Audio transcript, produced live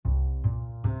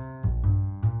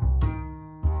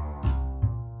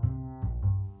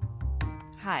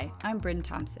Hi, I'm Bryn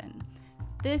Thompson.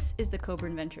 This is the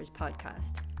Coburn Ventures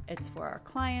podcast. It's for our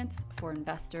clients, for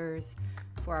investors,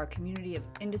 for our community of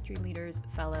industry leaders,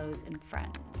 fellows, and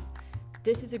friends.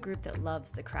 This is a group that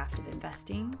loves the craft of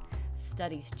investing,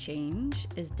 studies change,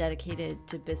 is dedicated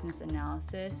to business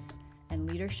analysis and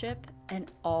leadership,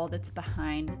 and all that's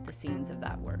behind the scenes of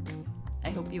that work. I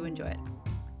hope you enjoy it.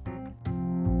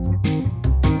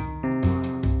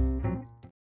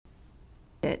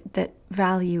 That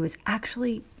value is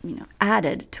actually,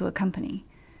 added to a company.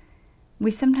 We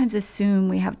sometimes assume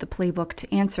we have the playbook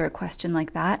to answer a question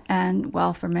like that, and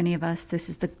well, for many of us, this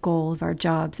is the goal of our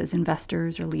jobs as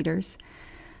investors or leaders.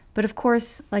 But of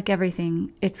course, like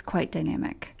everything, it's quite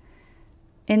dynamic.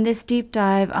 In this deep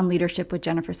dive on leadership with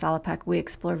Jennifer Salopek, we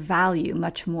explore value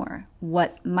much more,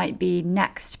 what might be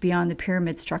next beyond the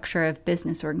pyramid structure of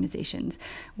business organizations,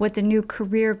 what the new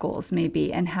career goals may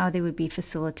be, and how they would be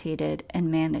facilitated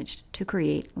and managed to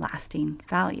create lasting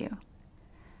value.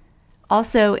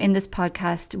 Also, in this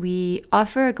podcast, we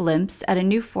offer a glimpse at a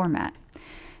new format.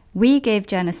 We gave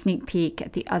Jen a sneak peek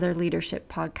at the other leadership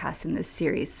podcasts in this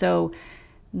series, so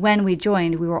when we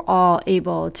joined, we were all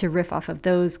able to riff off of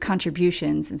those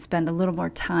contributions and spend a little more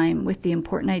time with the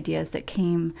important ideas that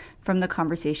came from the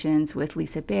conversations with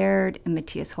Lisa Baird and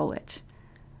Matthias Hollwich.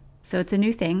 So it's a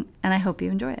new thing, and I hope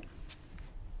you enjoy it.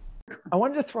 I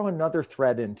wanted to throw another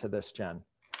thread into this, Jen.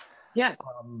 Yes.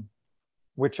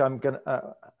 Which I'm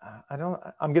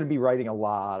gonna be writing a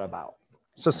lot about.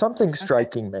 So something's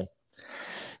striking me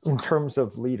in terms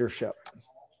of leadership,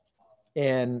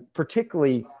 and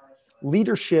particularly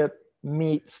leadership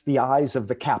meets the eyes of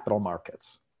the capital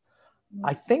markets.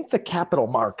 I think the capital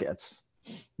markets,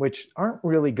 which aren't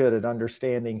really good at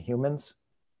understanding humans,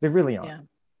 they really aren't. Yeah.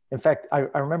 In fact, I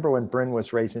remember when Bryn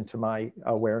was raising to my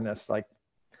awareness, like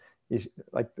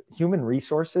human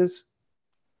resources,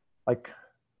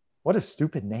 what a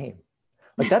stupid name.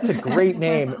 That's a great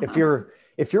name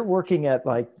if you're working at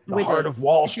the widgets. Heart of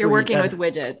Wall Street. If you're working with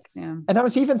widgets, yeah. And I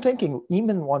was even thinking,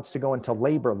 Eamon wants to go into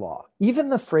labor law. Even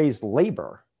the phrase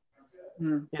labor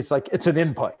is it's an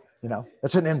input,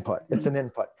 it's an input, it's an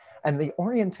input. And the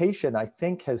orientation, I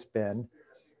think, has been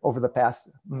over the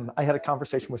past, I had a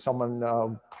conversation with someone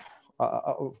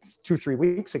 2-3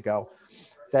 weeks ago,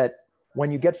 that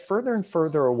when you get further and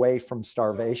further away from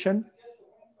starvation,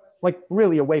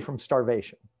 really away from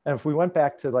starvation. And if we went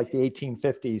back to the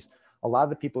 1850s, a lot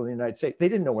of the people in the United States, they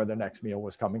didn't know where their next meal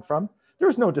was coming from. There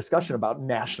was no discussion about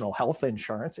national health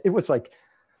insurance. It was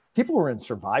people were in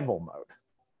survival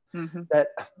mode. Mm-hmm. That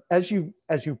as you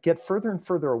get further and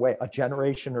further away, a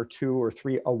generation or 2 or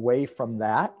 3 away from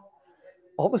that,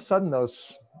 all of a sudden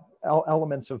those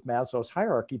elements of Maslow's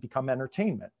hierarchy become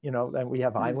entertainment. And we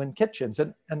have island kitchens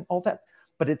and all that.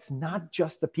 But it's not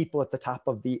just the people at the top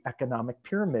of the economic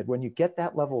pyramid. When you get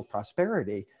that level of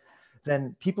prosperity,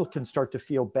 then people can start to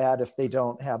feel bad if they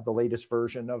don't have the latest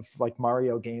version of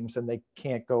Mario games and they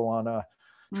can't go on a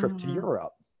trip to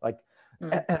Europe.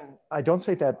 And I don't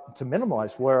say that to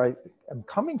minimize. Where I am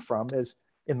coming from is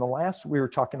in the last, we were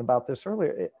talking about this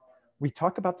earlier, we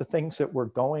talk about the things that were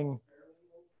going,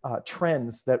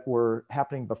 trends that were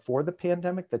happening before the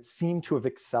pandemic that seem to have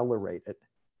accelerated.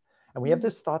 And we have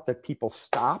this thought that people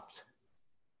started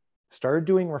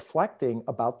doing reflecting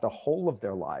about the whole of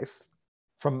their life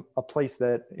from a place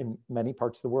that in many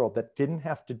parts of the world that didn't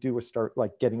have to do with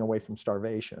getting away from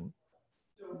starvation,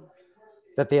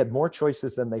 that they had more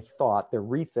choices than they thought. They're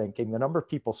rethinking the number of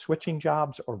people switching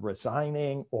jobs or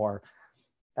resigning or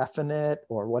effing it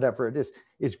or whatever it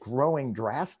is growing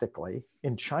drastically.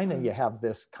 In China, you have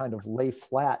this kind of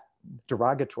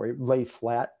derogatory lay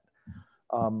flat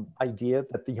idea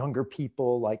that the younger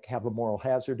people have a moral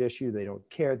hazard issue. They don't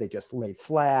care. They just lay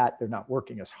flat. They're not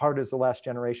working as hard as the last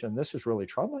generation. This is really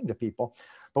troubling to people.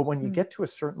 But when you get to a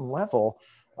certain level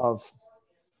of,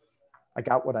 I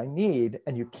got what I need,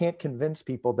 and you can't convince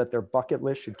people that their bucket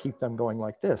list should keep them going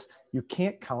like this, you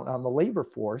can't count on the labor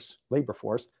force,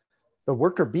 the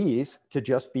worker bees to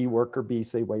just be worker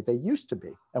bees the way they used to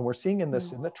be. And we're seeing in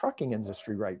this in the trucking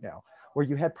industry right now, where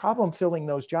you had problem filling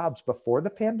those jobs before the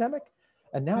pandemic.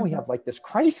 And now we have this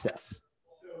crisis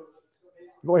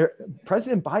where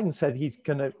President Biden said he's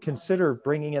going to consider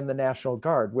bringing in the National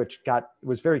Guard, which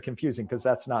was very confusing because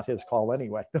that's not his call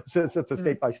anyway. It's a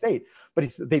state by state.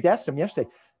 But they asked him yesterday,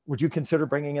 would you consider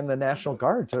bringing in the National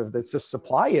Guard? It's a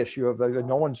supply issue of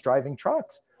no one's driving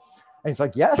trucks. And he's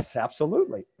like, yes,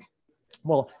 absolutely.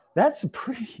 Well, that's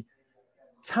pretty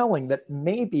telling that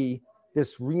maybe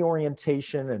this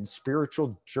reorientation and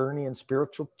spiritual journey and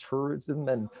spiritual tourism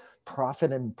and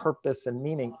profit and purpose and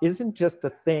meaning isn't just a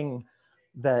thing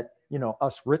that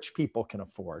us rich people can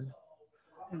afford,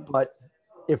 but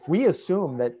if we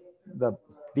assume that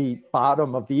the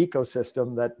bottom of the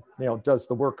ecosystem that, you know, does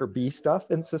the worker bee stuff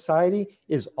in society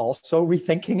is also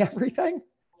rethinking everything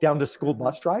down to school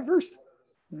bus drivers,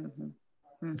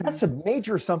 that's a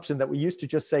major assumption that we used to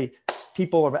just say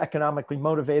people are economically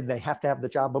motivated, they have to have the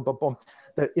job, boom, boom, boom.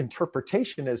 The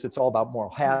interpretation is it's all about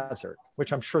moral hazard,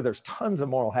 which I'm sure there's tons of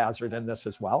moral hazard in this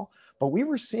as well. But we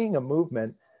were seeing a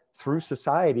movement through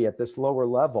society at this lower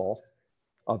level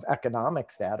of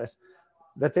economic status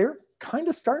that they're kind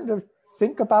of starting to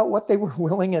think about what they were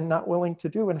willing and not willing to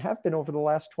do and have been over the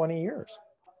last 20 years.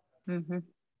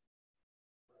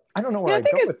 I don't know where I go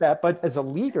with that, but as a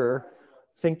leader,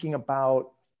 thinking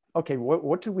about, okay,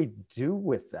 what do we do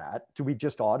with that? Do we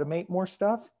just automate more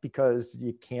stuff? Because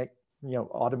you can't, you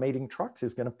know, automating trucks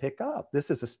is going to pick up.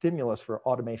 This is a stimulus for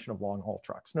automation of long haul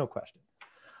trucks, no question.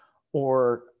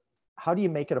 Or how do you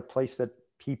make it a place that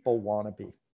people want to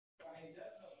be?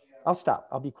 I'll stop.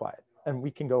 I'll be quiet. And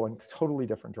we can go in a totally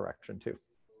different direction too,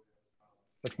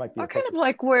 which might be kind of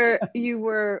like where you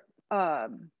were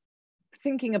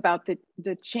thinking about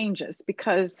the changes,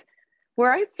 because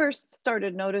where I first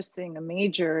started noticing a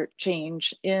major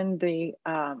change in the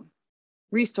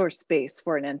resource space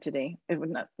for an entity,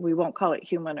 we won't call it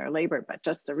human or labor, but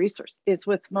just a resource, is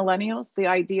with millennials. The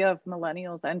idea of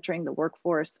millennials entering the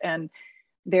workforce and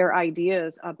their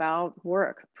ideas about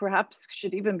work, perhaps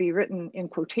should even be written in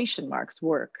quotation marks,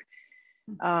 work.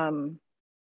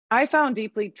 I found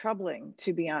deeply troubling,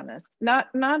 to be honest, not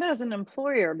as an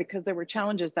employer, because there were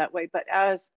challenges that way, but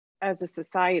as a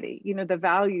society, you know, the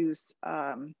values.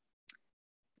 I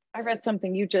read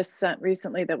something you just sent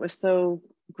recently that was so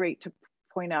great to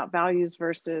point out, values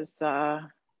versus,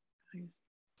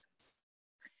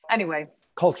 anyway.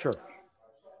 Culture.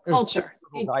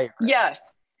 Yes.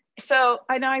 So,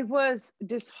 and I was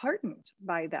disheartened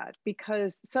by that,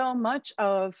 because so much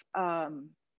of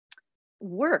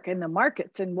work in the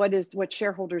markets and what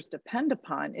shareholders depend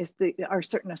upon are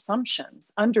certain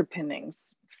assumptions,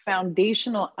 underpinnings,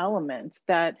 foundational elements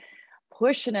that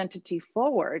push an entity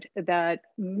forward, that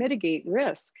mitigate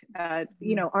risk, that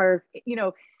are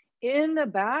in the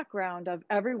background of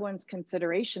everyone's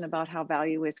consideration about how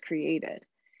value is created.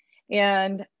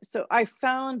 And so I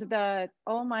found that,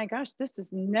 oh my gosh, this is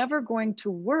never going to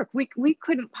work. We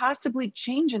couldn't possibly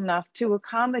change enough to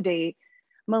accommodate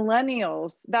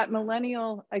millennials. That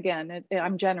millennial, again,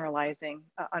 I'm generalizing,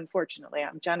 unfortunately,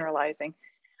 I'm generalizing,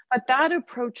 but that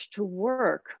approach to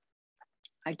work,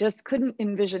 I just couldn't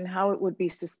envision how it would be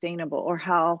sustainable, or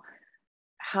how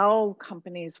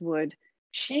companies would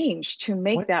change to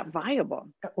make that viable.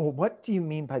 Well, what do you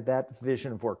mean by that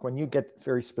vision of work when you get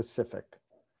very specific?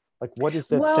 Like, what is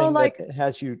the thing that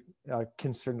has you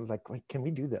concerned? Like, can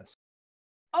we do this?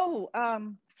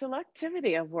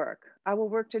 Selectivity of work. I will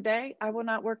work today. I will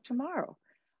not work tomorrow.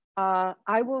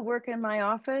 I will work in my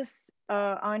office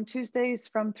on Tuesdays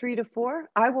from 3 to 4.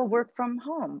 I will work from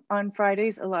home on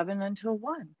Fridays 11 until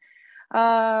 1.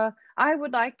 I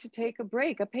would like to take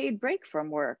a paid break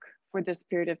from work for this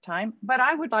period of time, but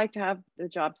I would like to have the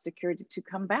job security to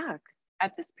come back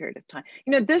at this period of time.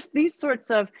 You know, these sorts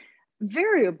of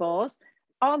variables,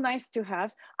 all nice to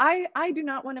have. I do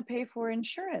not want to pay for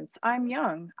insurance. I'm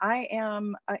young. I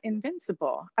am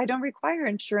invincible. I don't require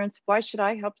insurance. Why should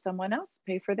I help someone else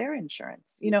pay for their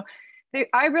insurance? You know,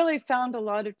 I really found a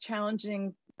lot of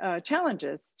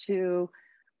challenges to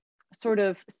sort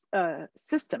of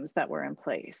systems that were in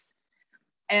place.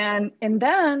 And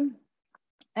then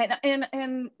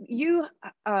you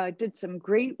did some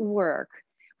great work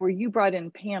where you brought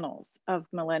in panels of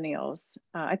millennials.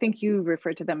 I think you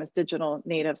refer to them as digital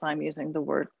natives. I'm using the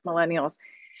word millennials.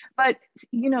 But,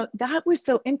 you know, that was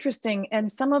so interesting.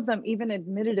 And some of them even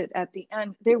admitted it at the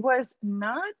end. There was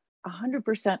not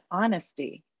 100%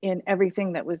 honesty in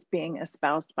everything that was being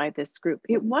espoused by this group.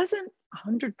 It wasn't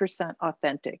 100%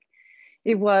 authentic.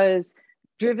 It was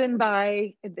driven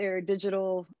by their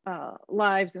digital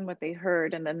lives and what they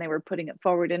heard, and then they were putting it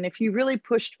forward. And if you really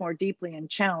pushed more deeply and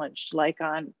challenged, like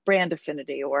on brand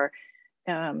affinity, or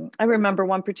I remember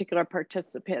one particular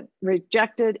participant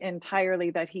rejected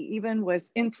entirely that he even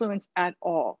was influenced at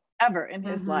all, ever in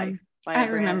his life by a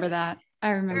brand. I remember that. I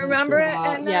remember. You remember it?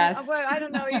 And then, yes. Well, I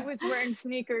don't know, he was wearing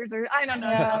sneakers, or I don't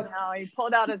know, somehow he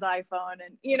pulled out his iPhone,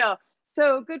 and, you know,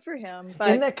 so good for him. But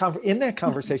in that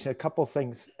conversation, a couple of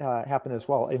things happened as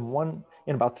well.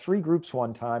 In about 3 groups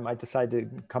one time, I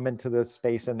decided to come into this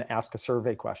space and ask a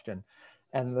survey question.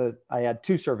 And I had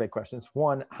 2 survey questions.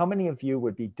 One, how many of you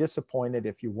would be disappointed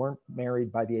if you weren't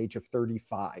married by the age of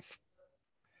 35?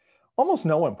 Almost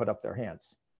no one put up their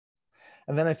hands.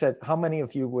 And then I said, how many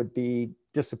of you would be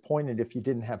disappointed if you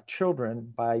didn't have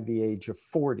children by the age of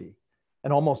 40?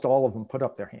 And almost all of them put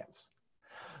up their hands.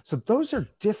 So those are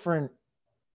different,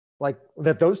 like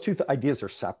that those two ideas are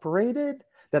separated,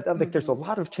 that like there's a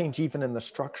lot of change even in the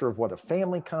structure of what a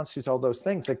family constitutes, all those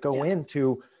things that go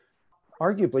into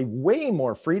arguably way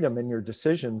more freedom in your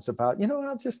decisions about, you know,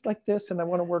 I'll just like this and I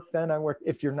want to work, then I work,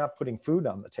 if you're not putting food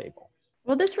on the table.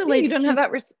 Well, this relates you don't to, have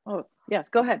that oh yes,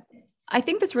 go ahead. I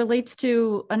think this relates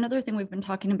to another thing we've been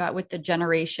talking about with the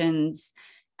generations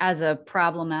as a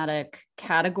problematic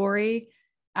category,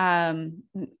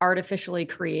 artificially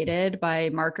created by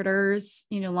marketers,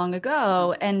 you know, long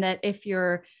ago. And that if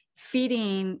you're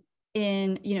feeding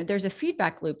in, you know, there's a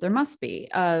feedback loop, there must be,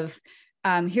 of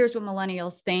here's what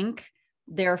millennials think,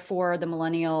 therefore the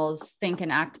millennials think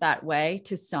and act that way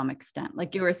to some extent.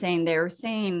 Like you were saying, they're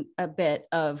saying a bit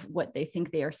of what they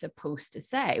think they are supposed to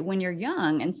say. When you're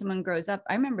young and someone grows up,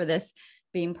 I remember this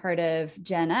being part of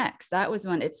Gen X. That was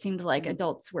when it seemed like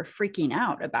adults were freaking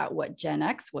out about what Gen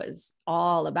X was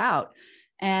all about.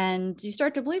 And you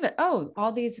start to believe it. Oh,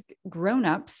 all these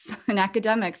grownups and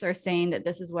academics are saying that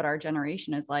this is what our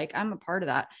generation is like. I'm a part of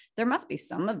that. There must be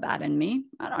some of that in me.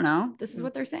 I don't know. This is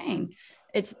what they're saying.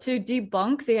 It's to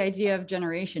debunk the idea of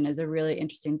generation is a really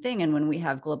interesting thing. And when we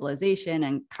have globalization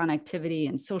and connectivity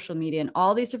and social media and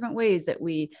all these different ways that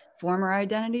we form our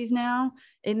identities now,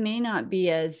 it may not be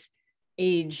as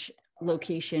age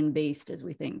location based as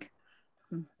we think.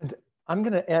 And I'm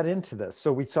going to add into this.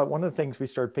 So we saw one of the things we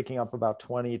started picking up about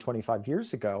 20, 25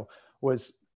 years ago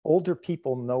was older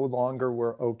people no longer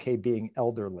were okay being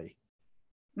elderly.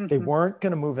 They weren't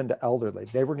going to move into elderly.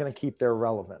 They were going to keep their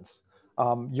relevance.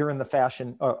 You're in the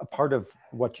fashion, a part of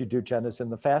what you do, Jen, is in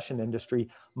the fashion industry.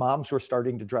 Moms were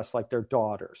starting to dress like their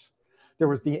daughters. There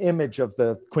was the image of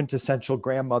the quintessential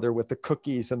grandmother with the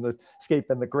cookies and the scape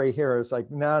and the gray hair. It's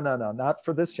like, no, not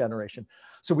for this generation.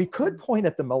 So we could point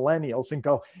at the millennials and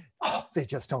go, oh, they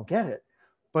just don't get it.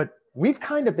 But we've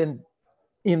kind of been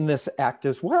in this act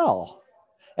as well.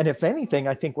 And if anything,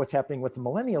 I think what's happening with the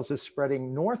millennials is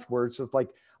spreading northwards of like,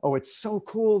 oh, it's so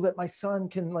cool that my son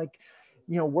can like,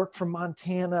 you know, work from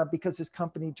Montana because his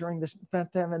company during this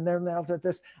met them and they're now at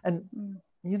this. And,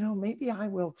 you know, maybe I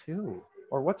will too.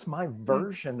 Or what's my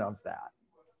version of that?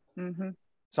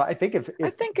 So I think if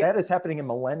that is happening in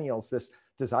millennials, this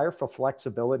desire for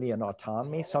flexibility and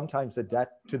autonomy, sometimes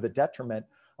to the detriment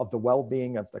of the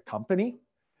well-being of the company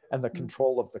and the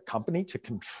control of the company to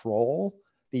control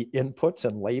the inputs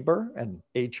and labor and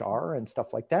HR and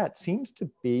stuff like that, seems to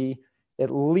be at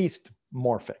least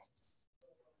morphing.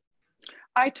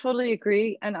 I totally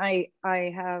agree. And I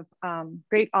have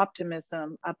great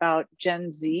optimism about Gen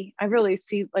Z. I really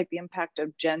see like the impact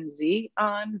of Gen Z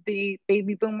on the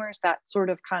baby boomers, that sort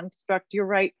of construct. You're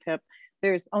right, Pip.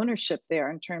 There's ownership there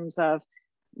in terms of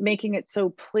making it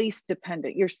so place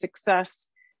dependent. Your success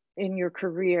in your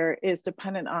career is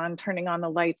dependent on turning on the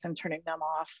lights and turning them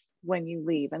off when you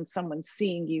leave, and someone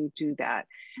seeing you do that.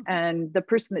 And the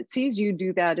person that sees you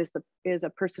do that is a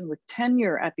person with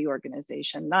tenure at the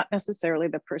organization, not necessarily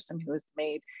the person who has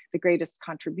made the greatest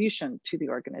contribution to the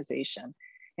organization.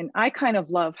 And I kind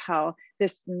of love how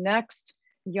this next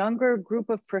younger group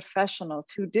of professionals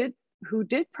who did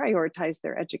prioritize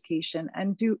their education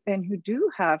and who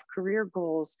do have career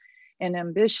goals and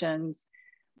ambitions,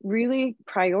 really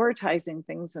prioritizing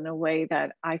things in a way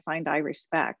that I find I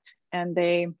respect. And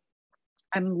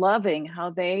I'm loving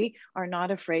how they are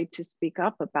not afraid to speak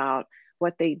up about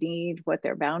what they need, what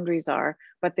their boundaries are,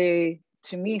 but they,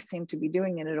 to me, seem to be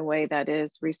doing it in a way that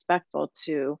is respectful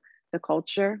to the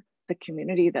culture, the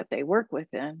community that they work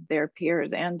within, their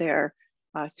peers and their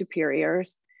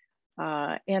superiors.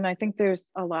 And I think there's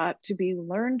a lot to be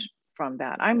learned from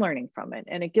that. I'm learning from it.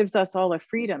 And it gives us all a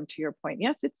freedom, to your point.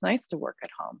 Yes, it's nice to work at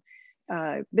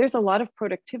home. There's a lot of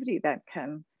productivity that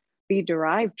can be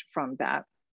derived from that.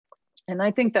 And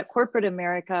I think that corporate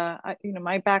America,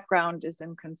 my background is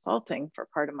in consulting for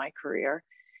part of my career,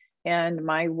 and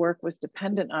my work was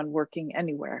dependent on working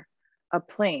anywhere, a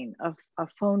plane, a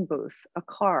phone booth, a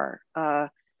car.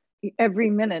 Every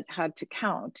minute had to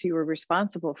count. You were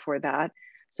responsible for that.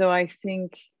 So I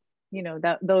think,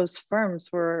 that those firms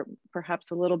were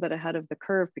perhaps a little bit ahead of the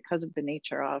curve because of the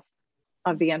nature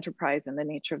of the enterprise and the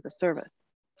nature of the service.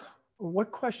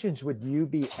 What questions would you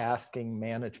be asking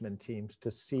management teams to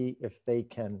see if they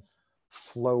can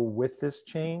flow with this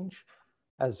change,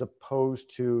 as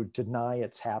opposed to deny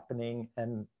it's happening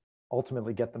and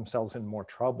ultimately get themselves in more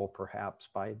trouble, perhaps,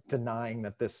 by denying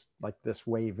that this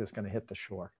wave is going to hit the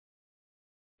shore?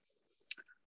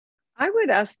 I would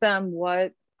ask them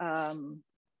what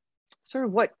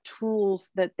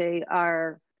tools that they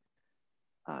are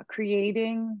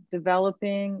creating,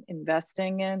 developing,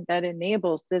 investing in that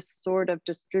enables this sort of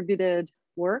distributed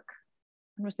work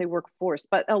I don't want to say workforce,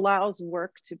 but allows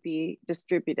work to be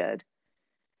distributed.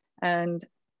 And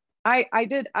I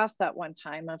did ask that one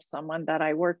time of someone that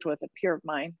I worked with, a peer of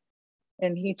mine,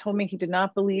 and he told me he did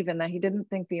not believe in that. He didn't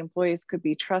think the employees could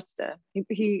be trusted.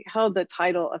 He held the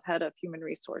title of head of human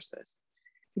resources.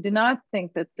 He did not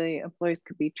think that the employees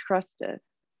could be trusted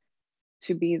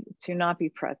to not be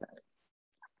present.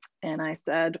 And I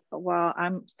said, well,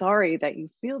 I'm sorry that you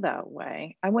feel that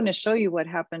way. I want to show you what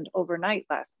happened overnight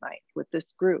last night with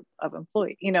this group of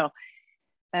employees,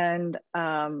 and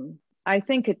I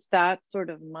think it's that sort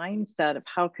of mindset of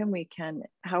how we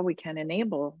can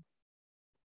enable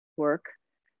work,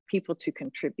 people to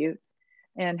contribute,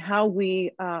 and how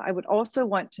I would also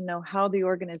want to know how the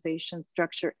organization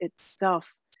structure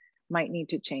itself might need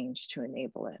to change to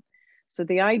enable it. So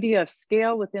the idea of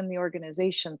scale within the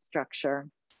organization structure,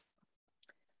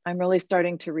 I'm really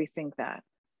starting to rethink that.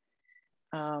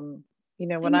 When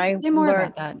I say more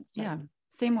learned, about that. Yeah,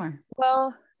 say more.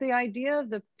 Well, the idea of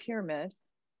the pyramid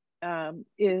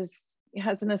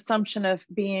has an assumption of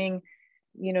being,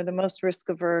 the most risk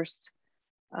averse,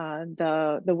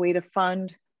 the way to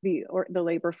fund the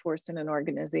labor force in an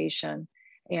organization.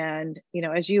 And,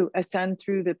 as you ascend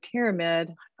through the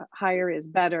pyramid, higher is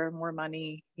better, more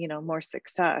money, more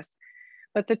success.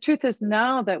 But the truth is,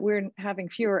 now that we're having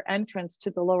fewer entrants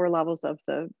to the lower levels of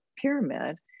the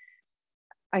pyramid,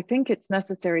 I think it's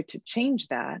necessary to change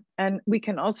that. And we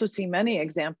can also see many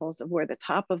examples of where the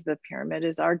top of the pyramid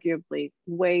is arguably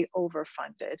way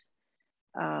overfunded.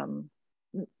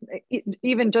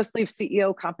 Even just leave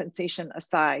CEO compensation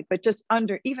aside, but just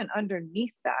even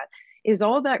underneath that, is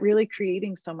all that really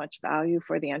creating so much value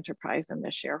for the enterprise and the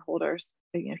shareholders?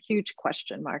 Huge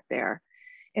question mark there.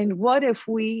 And what if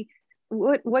we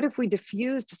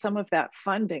diffused some of that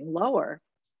funding lower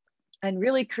and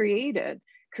really created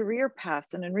career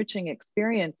paths and enriching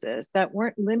experiences that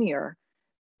weren't linear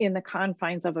in the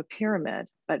confines of a pyramid,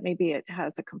 but maybe it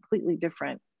has a completely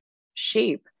different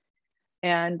shape,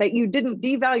 and that you didn't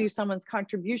devalue someone's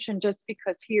contribution just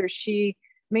because he or she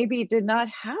maybe did not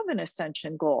have an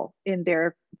ascension goal in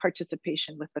their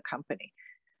participation with the company.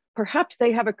 Perhaps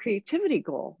they have a creativity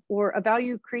goal or a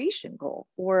value creation goal,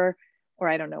 or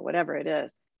I don't know, whatever it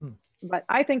is. But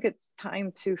I think it's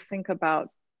time to think about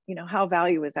how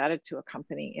value is added to a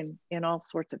company in all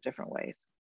sorts of different ways.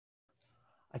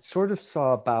 I sort of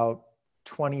saw about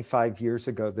 25 years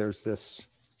ago, there's this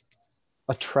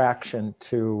attraction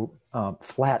to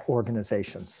flat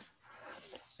organizations.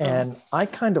 And I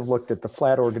kind of looked at the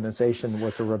flat organization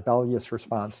was a rebellious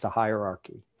response to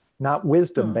hierarchy, not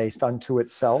wisdom based unto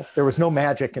itself. There was no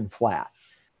magic in flat.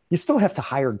 You still have to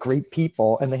hire great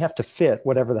people and they have to fit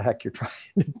whatever the heck you're trying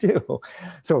to do.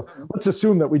 So let's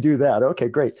assume that we do that. Okay,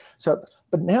 great. So,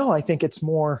 but now I think it's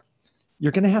more,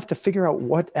 you're going to have to figure out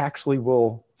what actually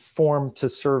will form to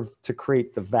serve to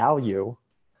create the value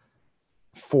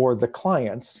for the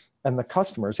clients and the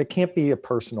customers. It can't be a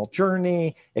personal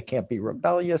journey. It can't be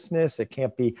rebelliousness. It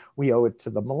can't be, we owe it to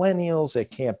the millennials.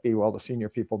 It can't be, well, the senior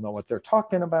people know what they're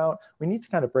talking about. We need to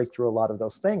kind of break through a lot of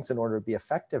those things in order to be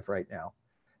effective right now.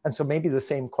 And so maybe the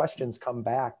same questions come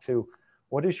back to,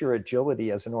 what is your agility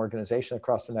as an organization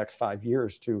across the next 5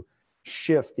 years to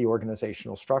shift the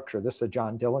organizational structure? This is a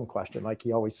John Dillon question. Like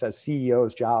he always says,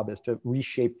 CEO's job is to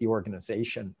reshape the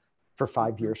organization for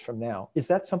 5 years from now. Is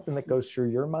that something that goes through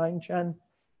your mind, Jen?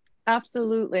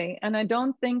 Absolutely. And I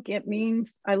don't think it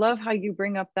means, I love how you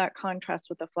bring up that contrast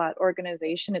with a flat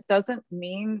organization. It doesn't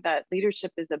mean that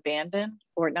leadership is abandoned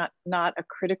or not a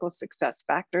critical success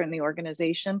factor in the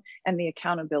organization and the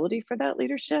accountability for that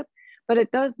leadership. But it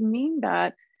does mean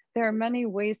that there are many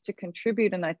ways to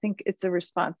contribute. And I think it's a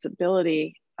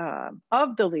responsibility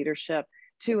of the leadership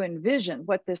to envision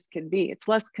what this can be. It's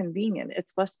less convenient,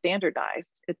 it's less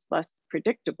standardized, it's less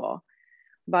predictable.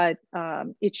 But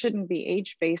it shouldn't be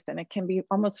age-based, and it can be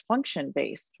almost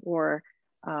function-based or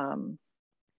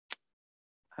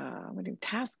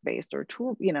task-based or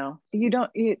tool.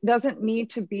 It doesn't need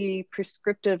to be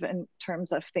prescriptive in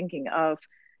terms of thinking of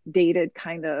dated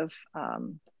kind of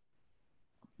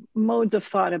modes of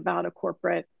thought about a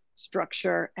corporate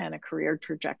structure and a career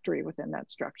trajectory within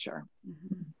that structure.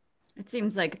 Mm-hmm. It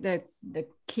seems like the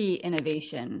key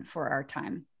innovation for our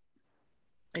time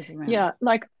is around. Yeah,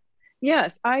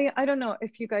 yes, I don't know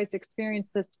if you guys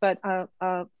experienced this, but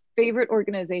a favorite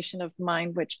organization of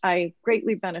mine, which I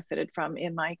greatly benefited from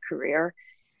in my career,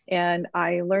 and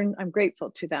I'm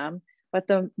grateful to them, but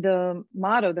the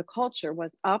motto, the culture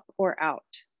was up or out.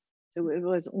 So it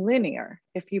was linear.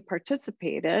 If you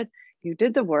participated, you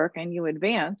did the work and you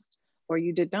advanced, or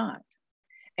you did not.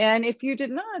 And if you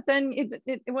did not, then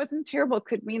it wasn't terrible. It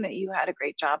could mean that you had a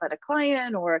great job at a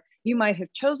client, or you might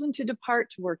have chosen to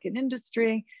depart to work in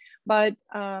industry. But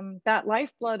that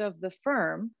lifeblood of the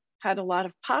firm had a lot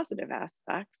of positive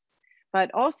aspects,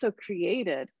 but also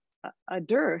created a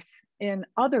dearth in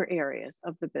other areas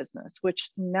of the business,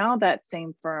 which now that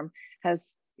same firm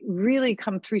has really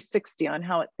come 360 on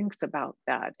how it thinks about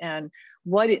that and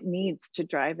what it needs to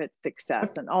drive its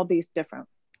success and all these different.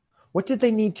 What did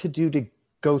they need to do to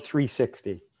go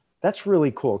 360? That's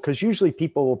really cool, because usually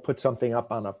people will put something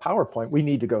up on a PowerPoint. We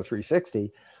need to go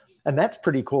 360. And that's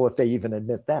pretty cool if they even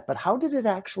admit that. But how did it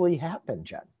actually happen,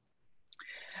 Jen?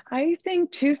 I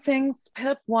think two things,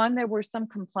 Pip. One, there were some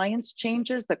compliance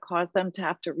changes that caused them to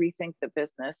have to rethink the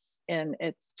business in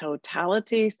its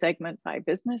totality, segment by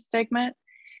business segment.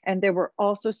 And there were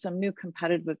also some new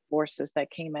competitive forces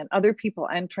that came in, other people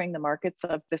entering the markets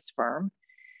of this firm,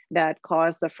 that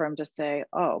caused the firm to say,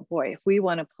 oh boy, if we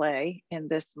want to play in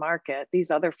this market,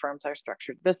 these other firms are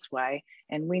structured this way,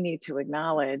 and we need to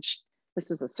acknowledge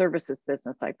this is a services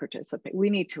business I participate. We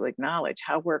need to acknowledge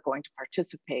how we're going to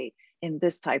participate in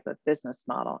this type of business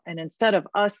model. And instead of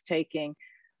us taking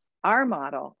our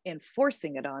model and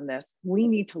forcing it on this, we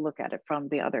need to look at it from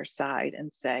the other side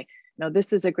and say, no,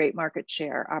 this is a great market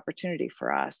share opportunity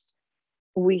for us.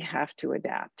 We have to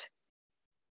adapt.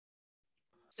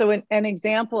 So an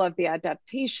example of the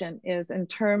adaptation is in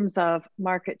terms of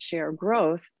market share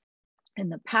growth. In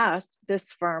the past,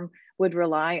 this firm would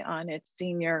rely on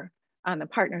the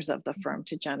partners of the firm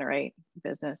to generate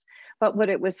business. But what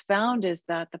it was found is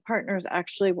that the partners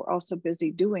actually were also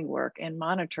busy doing work and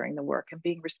monitoring the work and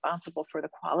being responsible for the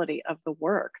quality of the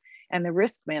work and the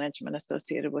risk management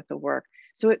associated with the work.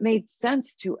 So it made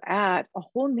sense to add a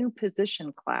whole new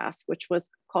position class, which was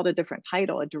called a different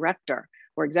title, a director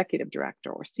or executive director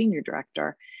or senior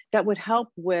director, that would help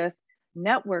with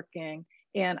networking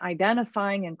and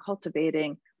identifying and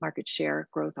cultivating market share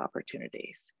growth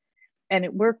opportunities. And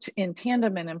it worked in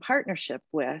tandem and in partnership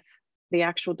with the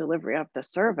actual delivery of the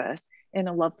service in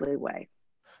a lovely way.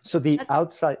 So the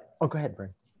outside, oh, go ahead,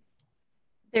 Bryn.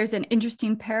 There's an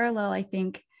interesting parallel, I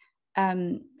think,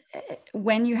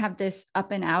 when you have this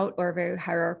up and out or very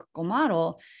hierarchical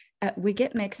model, we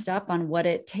get mixed up on what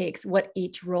it takes, what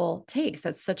each role takes.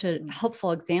 That's such a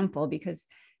helpful example, because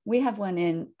we have one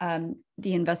in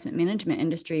the investment management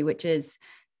industry, which is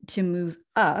to move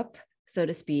up, so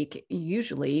to speak.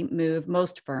 Usually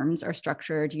most firms are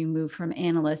structured, you move from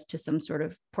analyst to some sort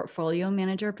of portfolio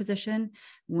manager position,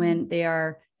 when they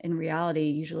are in reality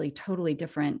usually totally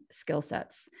different skill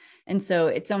sets. And so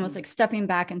it's almost like stepping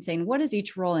back and saying, what does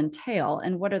each role entail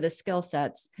and what are the skill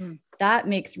sets? That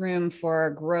makes room for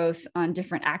growth on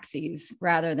different axes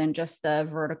rather than just the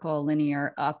vertical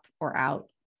linear up or out.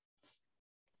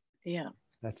 Yeah.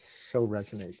 That so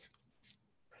resonates.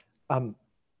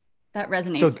 That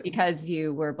resonates because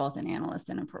you were both an analyst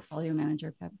and a portfolio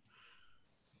manager, Pip.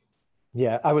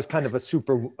 Yeah, I was kind of a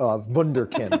super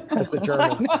wunderkind, as the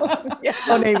Germans say.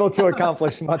 Unable to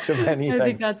accomplish much of anything. I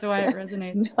think that's why it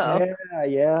resonates.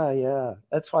 Yeah.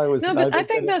 That's why I was. No, but I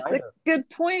think that's a good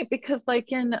point, because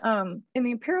like in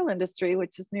the apparel industry,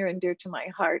 which is near and dear to my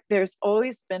heart, there's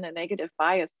always been a negative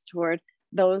bias toward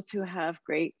those who have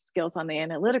great skills on the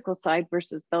analytical side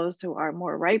versus those who are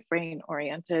more right brain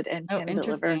oriented and can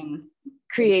deliver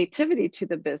creativity to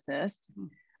the business,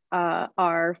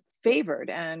 are favored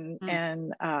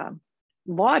and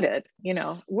lauded,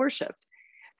 worshipped.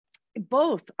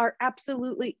 Both are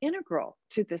absolutely integral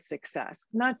to the success,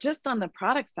 not just on the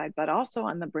product side, but also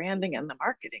on the branding and the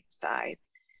marketing side.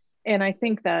 And I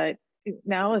think that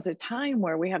now is a time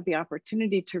where we have the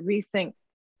opportunity to rethink,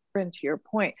 to your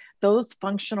point, those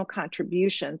functional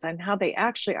contributions and how they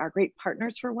actually are great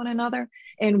partners for one another.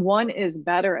 And one is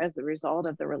better as the result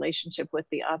of the relationship with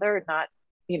the other, not,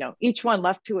 each one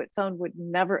left to its own would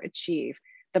never achieve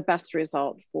the best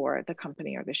result for the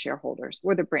company or the shareholders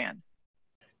or the brand.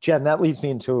 Jen, that leads me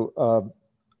into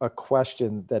a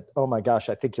question that, oh my gosh,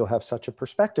 I think you'll have such a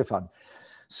perspective on.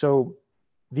 So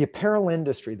the apparel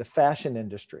industry, the fashion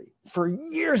industry, for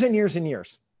years and years and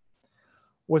years,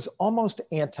 was almost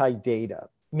anti-data,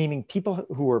 meaning people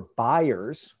who were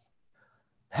buyers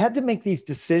had to make these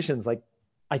decisions, like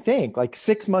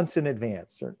 6 months in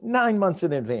advance or 9 months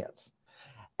in advance.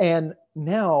 And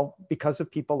now, because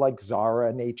of people like Zara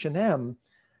and H&M,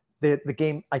 the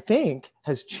game, I think,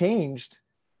 has changed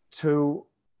to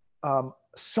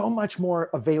so much more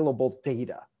available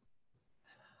data.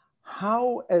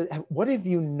 What have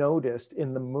you noticed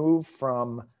in the move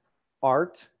from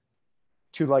art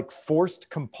to like forced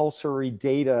compulsory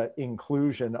data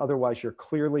inclusion? Otherwise, you're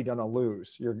clearly going to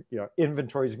lose. Your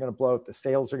inventories are going to bloat. The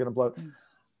sales are going to bloat.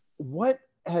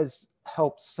 has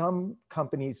helped some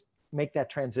companies make that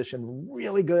transition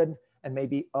really good, and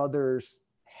maybe others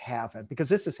haven't? Because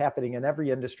this is happening in every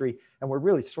industry, and we're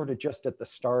really sort of just at the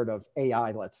start of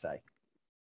AI, let's say.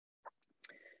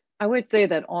 I would say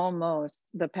that almost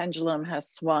the pendulum has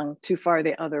swung too far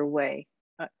the other way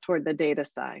toward the data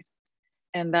side.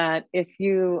 And that if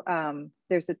you,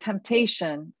 there's a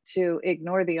temptation to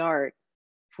ignore the art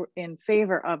in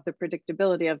favor of the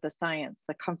predictability of the science,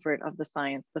 the comfort of the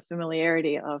science, the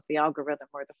familiarity of the algorithm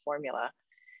or the formula,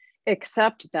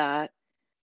 except that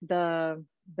the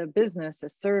business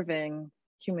is serving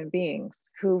human beings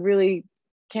who really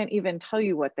can't even tell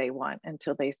you what they want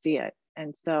until they see it.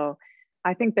 And so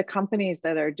I think the companies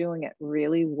that are doing it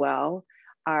really well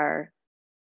are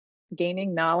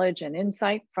gaining knowledge and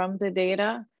insight from the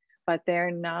data, but they're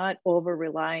not over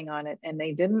relying on it, and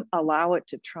they didn't allow it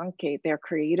to truncate their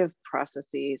creative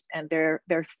processes and their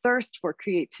thirst for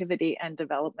creativity and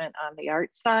development on the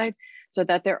art side, so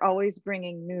that they're always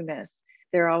bringing newness,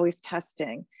 they're always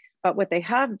testing. But what they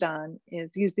have done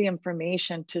is use the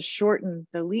information to shorten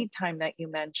the lead time that you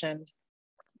mentioned,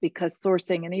 because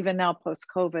sourcing, and even now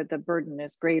post-COVID, the burden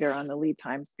is greater on the lead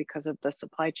times because of the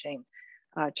supply chain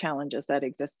challenges that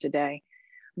exist today.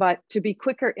 But to be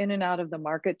quicker in and out of the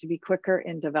market, to be quicker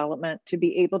in development, to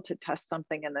be able to test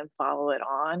something and then follow it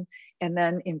on, and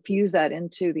then infuse that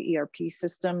into the ERP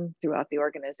system throughout the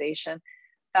organization,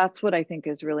 that's what I think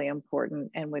is really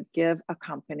important and would give a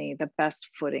company the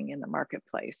best footing in the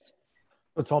marketplace.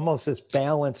 It's almost this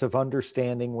balance of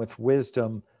understanding with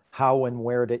wisdom how and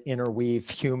where to interweave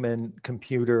human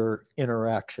computer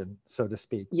interaction, so to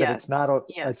speak. Yes. That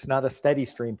it's not a steady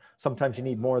stream. Sometimes you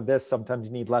need more of this, sometimes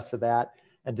you need less of that,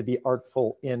 and to be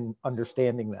artful in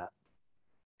understanding that.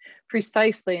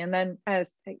 Precisely. And then,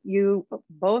 as you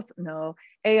both know,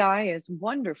 AI is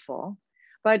wonderful,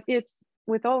 but it's,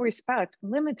 with all respect,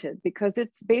 limited, because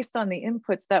it's based on the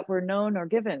inputs that were known or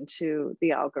given to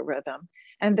the algorithm.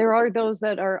 And there are those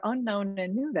that are unknown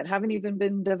and new that haven't even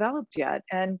been developed yet.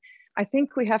 And I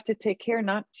think we have to take care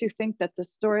not to think that the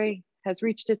story has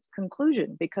reached its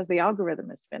conclusion because the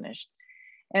algorithm is finished.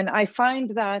 And I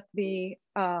find that the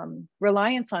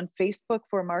reliance on Facebook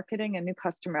for marketing and new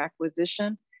customer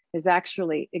acquisition has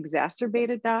actually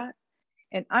exacerbated that.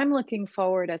 And I'm looking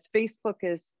forward, as Facebook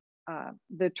is,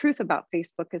 the truth about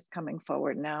Facebook is coming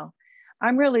forward now.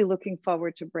 I'm really looking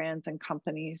forward to brands and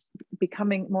companies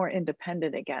becoming more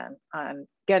independent again on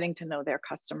getting to know their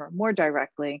customer more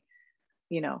directly,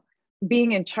 you know,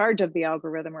 being in charge of the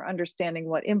algorithm or understanding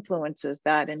what influences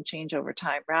that and change over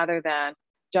time, rather than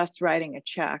just writing a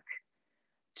check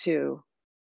to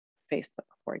Facebook,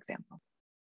 for example.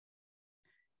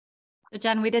 So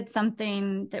Jen, we did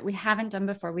something that we haven't done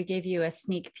before. We gave you a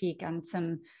sneak peek on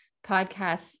some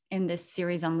podcasts in this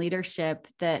series on leadership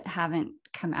that haven't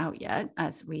come out yet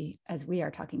as we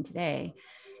are talking today.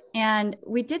 And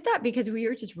we did that because we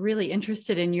were just really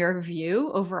interested in your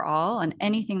view overall on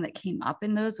anything that came up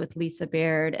in those with Lisa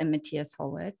Baird and Matthias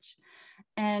Hollwich.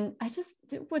 And I just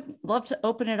would love to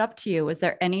open it up to you. Was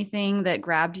there anything that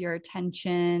grabbed your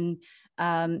attention,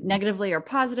 negatively or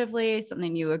positively,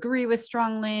 something you agree with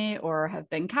strongly or have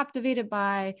been captivated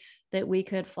by, that we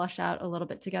could flush out a little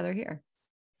bit together here?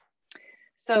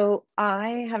 So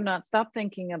I have not stopped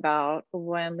thinking about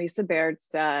when Lisa Baird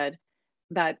said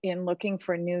that in looking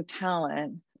for new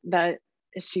talent, that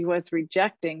she was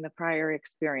rejecting the prior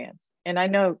experience. And I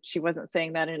know she wasn't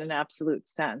saying that in an absolute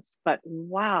sense, but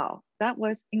wow, that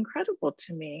was incredible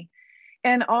to me.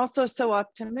 And also so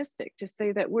optimistic to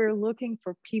say that we're looking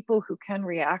for people who can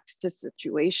react to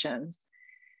situations.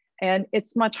 And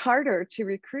it's much harder to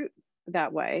recruit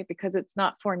that way because it's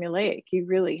not formulaic. You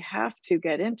really have to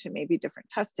get into maybe different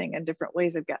testing and different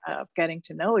ways of getting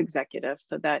to know executives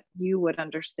so that you would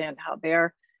understand how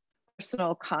their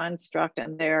personal construct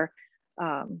and their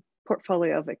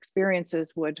portfolio of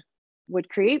experiences would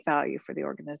create value for the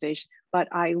organization. But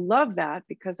I love that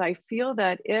because I feel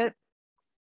that it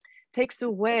takes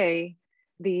away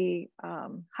the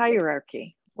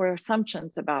hierarchy or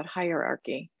assumptions about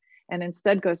hierarchy, and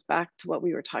instead goes back to what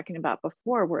we were talking about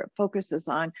before, where it focuses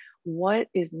on what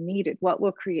is needed, what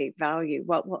will create value,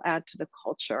 what will add to the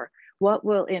culture, what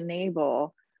will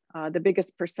enable the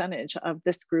biggest percentage of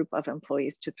this group of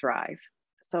employees to thrive.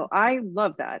 So I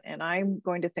love that, and I'm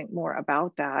going to think more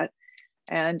about that.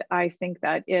 And I think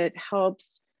that it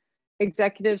helps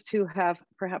executives who have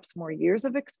perhaps more years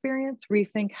of experience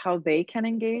rethink how they can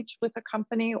engage with a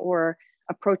company or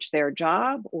approach their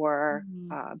job or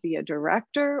be a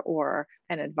director or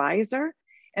an advisor.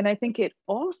 And I think it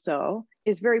also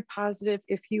is very positive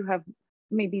if you have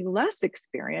maybe less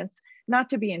experience, not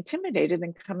to be intimidated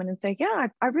and come in and say, yeah,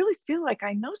 I really feel like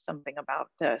I know something about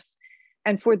this.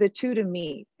 And for the two to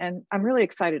meet. And I'm really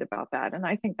excited about that. And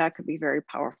I think that could be very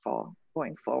powerful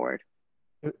going forward.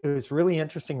 It was really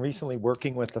interesting recently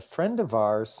working with a friend of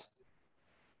ours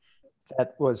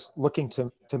that was looking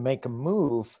to make a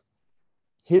move.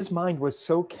 His mind was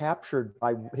so captured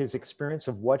by his experience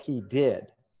of what he did.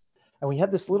 And we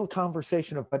had this little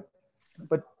conversation of,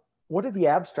 but what are the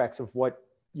abstracts of what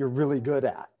you're really good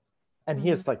at? And he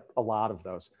has like a lot of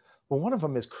those. But one of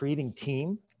them is creating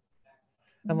team.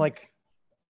 I'm like,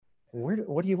 what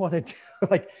do you want to do?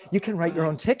 Like, you can write your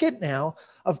own ticket now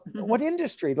of what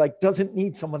industry like doesn't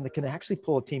need someone that can actually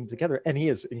pull a team together. And he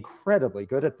is incredibly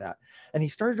good at that. And he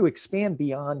started to expand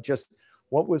beyond just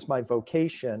what was my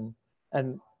vocation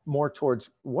and more towards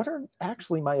what are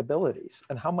actually my abilities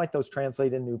and how might those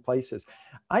translate in new places.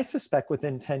 I suspect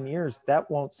within 10 years,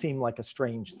 that won't seem like a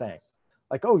strange thing.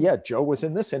 Like, oh yeah, Joe was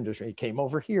in this industry, he came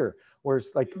over here.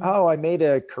 Whereas like, oh, I made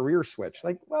a career switch.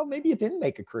 Like, well, maybe you didn't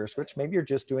make a career switch. Maybe you're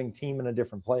just doing team in a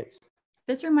different place.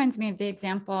 This reminds me of the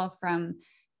example from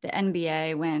the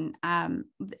NBA when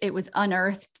it was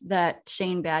unearthed that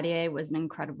Shane Battier was an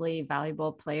incredibly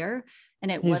valuable plair.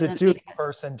 And He's a Duke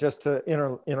person, just to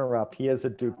interrupt. He is a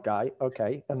Duke guy.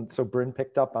 Okay. And so Bryn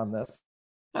picked up on this.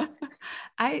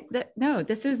 No,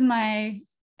 this is my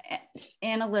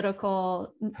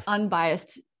analytical,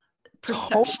 unbiased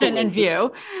perception and view.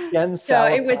 So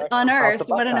it was unearthed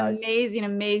what an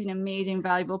amazing,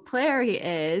 valuable player he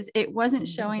is. It wasn't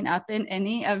showing up in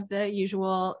any of the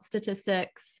usual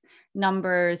statistics,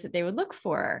 numbers that they would look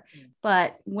for.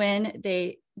 But when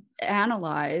they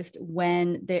analyzed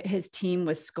when his team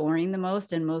was scoring the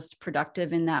most and most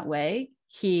productive in that way,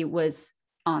 he was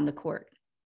on the court.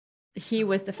 He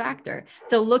was the factor.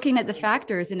 So looking at the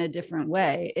factors in a different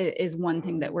way is one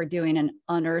thing that we're doing and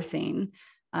unearthing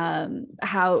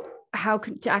how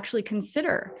to actually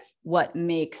consider what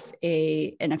makes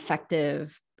an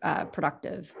effective,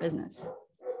 productive business.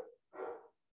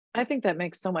 I think that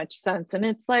makes so much sense. And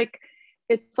it's like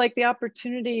the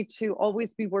opportunity to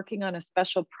always be working on a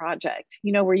special project,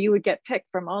 where you would get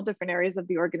picked from all different areas of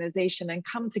the organization and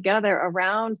come together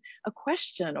around a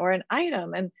question or an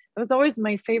item. And it was always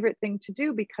my favorite thing to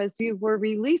do because you were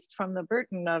released from the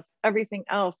burden of everything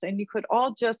else and you could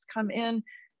all just come in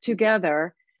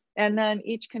together and then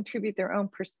each contribute their own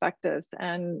perspectives.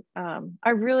 And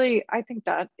I think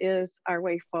that is our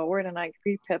way forward. And I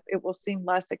agree, Pip, it will seem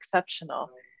less exceptional,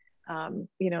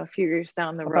 a few years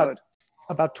down the road.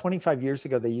 About 25 years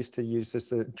ago, they used to use this,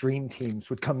 the dream teams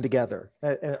would come together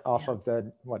off of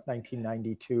the,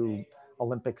 1992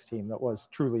 Olympics team that was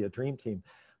truly a dream team.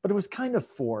 But it was kind of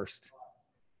forced.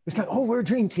 It's kind of, oh, we're a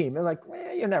dream team. And like,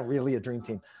 well, you're not really a dream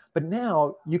team. But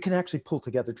now you can actually pull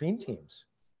together dream teams.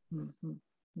 Mm-hmm.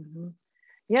 Mm-hmm.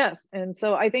 Yes. And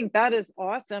so I think that is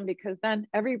awesome because then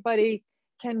everybody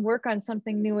can work on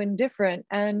something new and different.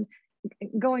 And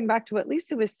going back to what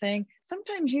Lisa was saying,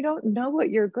 sometimes you don't know what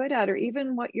you're good at or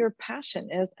even what your passion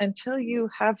is until you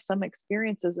have some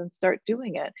experiences and start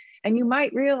doing it. And you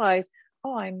might realize,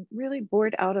 oh, I'm really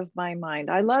bored out of my mind.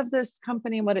 I love this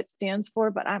company and what it stands for,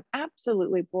 but I'm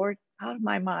absolutely bored out of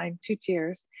my mind, 2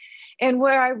 tears. And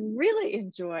where I really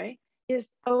enjoy is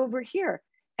over here.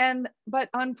 But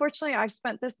unfortunately, I've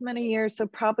spent this many years, so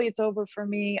probably it's over for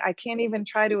me. I can't even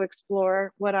try to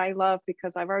explore what I love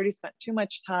because I've already spent too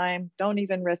much time. Don't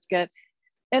even risk it.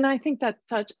 And I think that's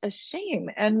such a shame.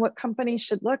 And what companies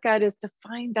should look at is to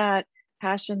find that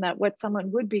passion, that what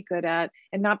someone would be good at,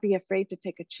 and not be afraid to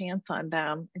take a chance on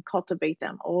them and cultivate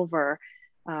them over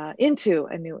into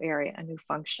a new area, a new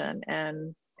function,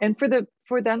 and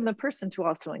for then the person to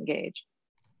also engage.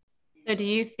 So do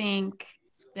you think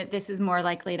that this is more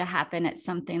likely to happen at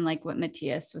something like what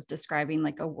Matthias was describing,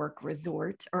 like a work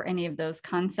resort or any of those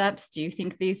concepts? Do you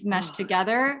think these mesh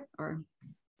together? Or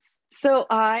so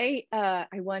I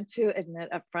want to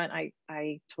admit up front,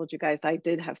 I told you guys I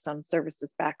did have some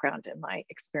services background in my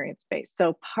experience base.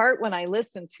 So when I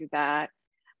listened to that,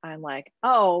 I'm like,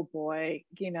 oh boy,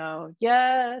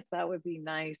 yes, that would be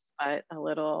nice, but a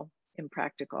little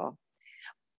impractical.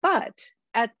 But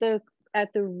at the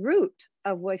root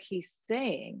of what he's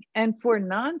saying, and for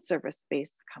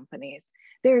non-service-based companies,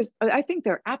 I think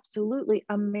there are absolutely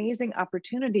amazing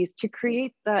opportunities to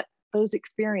create those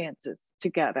experiences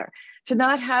together, to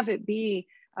not have it be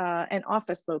an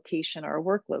office location or a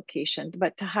work location,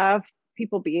 but to have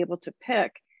people be able to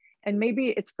pick. And maybe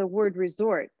it's the word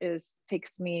resort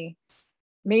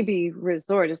maybe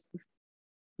resort is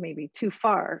maybe too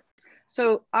far.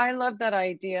 So I love that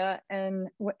idea. And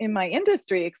in my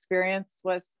industry experience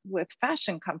was with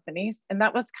fashion companies. And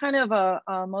that was kind of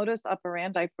a modus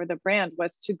operandi for the brand,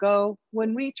 was to go,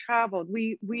 when we traveled,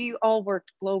 we all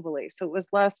worked globally. So it was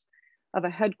less of a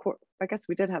headquarter. I guess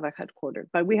we did have a headquarters,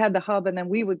 but we had the hub, and then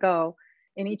we would go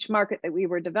in each market that we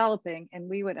were developing, and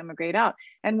we would immigrate out.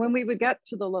 And when we would get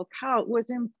to the locale, it was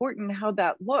important how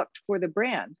that looked for the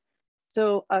brand.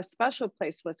 So a special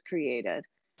place was created.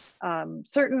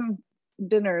 Certain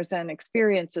dinners and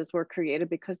experiences were created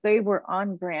because they were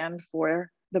on brand for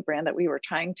the brand that we were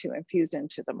trying to infuse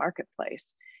into the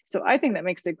marketplace. So I think that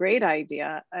makes a great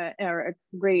idea, or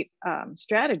a great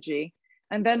strategy.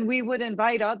 And then we would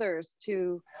invite others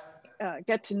to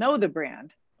get to know the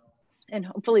brand. And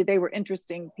hopefully they were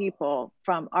interesting people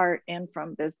from art and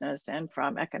from business and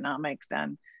from economics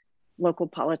and local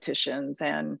politicians.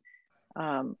 And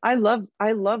I love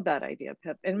that idea,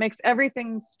 Pip. It makes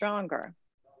everything stronger.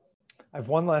 I have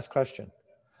one last question.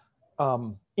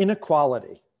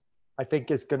 Inequality, I think,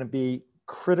 is going to be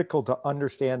critical to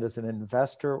understand as an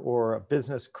investor or a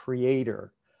business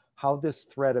creator, how this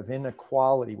thread of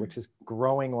inequality, which is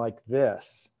growing like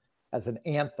this as an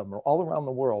anthem all around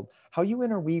the world, how you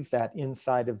interweave that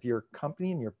inside of your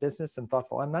company and your business and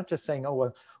thoughtful. I'm not just saying, oh,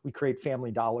 well, we create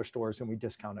family dollar stores and we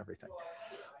discount everything.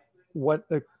 What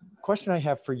the question I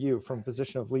have for you from a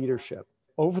position of leadership,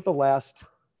 over the last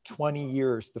 20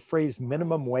 years, the phrase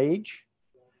minimum wage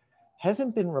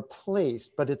hasn't been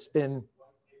replaced, but it's been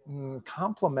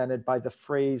complemented by the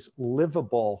phrase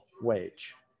livable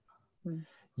wage.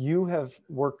 You have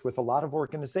worked with a lot of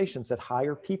organizations that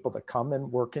hire people to come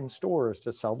and work in stores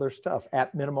to sell their stuff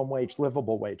at minimum wage,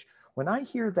 livable wage. When I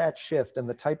hear that shift and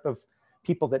the type of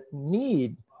people that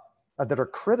need, that are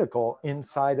critical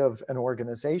inside of an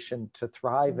organization to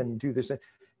thrive and do this,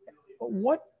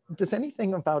 what does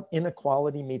anything about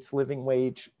inequality meets living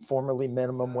wage, formerly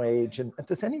minimum wage, and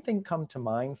does anything come to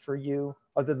mind for you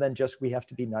other than just we have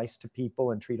to be nice to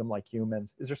people and treat them like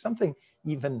humans? Is there something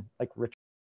even like rich?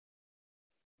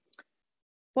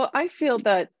 Well, I feel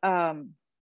that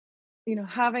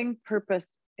having purpose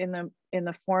in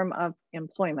the form of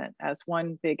employment as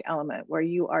one big element where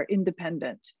you are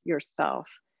independent yourself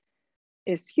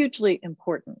is hugely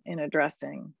important in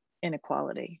addressing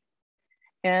inequality.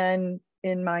 And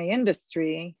in my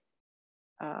industry,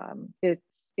 it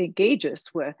engages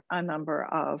with a number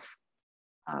of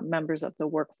members of the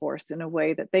workforce in a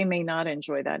way that they may not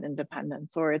enjoy that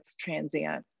independence, or it's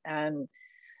transient. And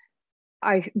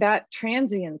that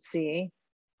transiency,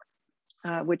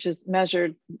 which is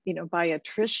measured, by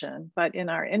attrition, but in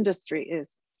our industry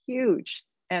is huge.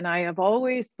 And I have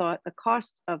always thought the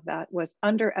cost of that was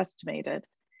underestimated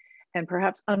and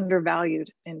perhaps undervalued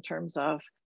in terms of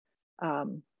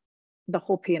the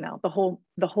whole P&L,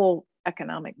 the whole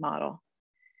economic model.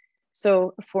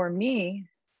 So for me,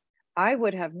 I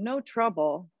would have no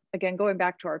trouble, again, going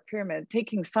back to our pyramid,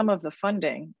 taking some of the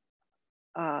funding,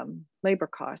 labor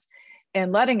costs,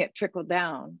 and letting it trickle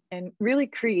down and really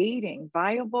creating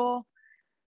viable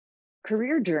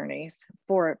career journeys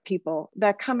for people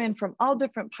that come in from all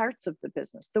different parts of the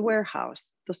business, the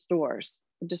warehouse, the stores,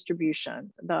 the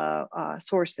distribution, the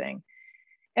sourcing,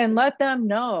 and let them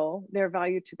know their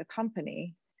value to the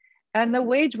company. And the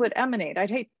wage would emanate.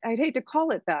 I'd hate to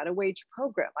call it that, a wage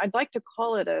program. I'd like to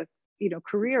call it a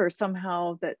career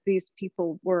somehow that these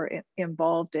people were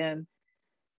involved in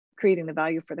creating the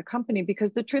value for the company,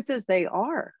 because the truth is they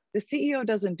are. The CEO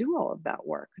doesn't do all of that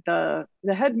work. The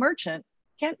head merchant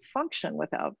can't function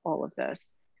without all of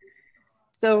this.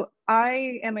 So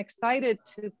I am excited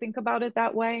to think about it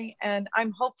that way. And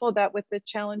I'm hopeful that with the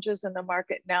challenges in the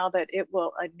market now, that it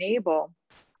will enable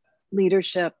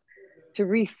leadership to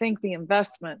rethink the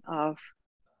investment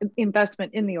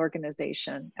in the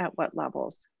organization at what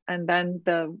levels. And then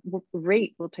the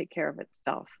rate will take care of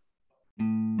itself.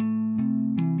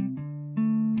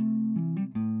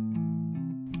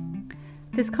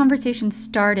 This conversation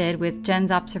started with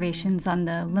Jen's observations on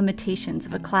the limitations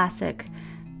of a classic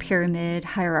pyramid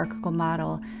hierarchical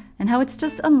model and how it's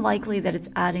just unlikely that it's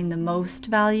adding the most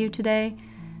value today.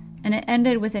 And it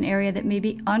ended with an area that may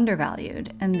be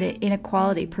undervalued and the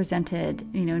inequality presented,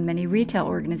 in many retail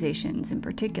organizations in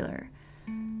particular.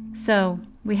 So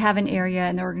we have an area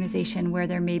in the organization where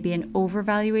there may be an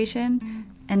overvaluation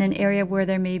and an area where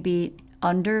there may be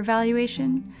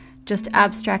undervaluation. Just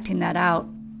abstracting that out,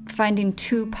 finding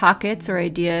two pockets or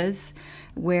ideas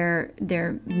where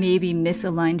there may be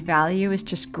misaligned value is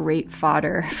just great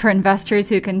fodder for investors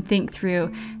who can think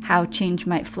through how change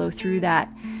might flow through that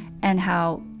and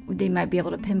how they might be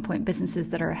able to pinpoint businesses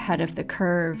that are ahead of the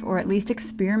curve, or at least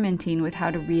experimenting with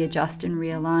how to readjust and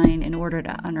realign in order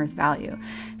to unearth value.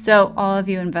 So all of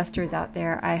you investors out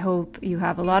there, I hope you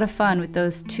have a lot of fun with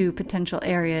those two potential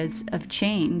areas of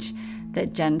change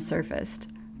that Jen surfaced.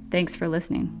 Thanks for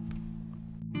listening.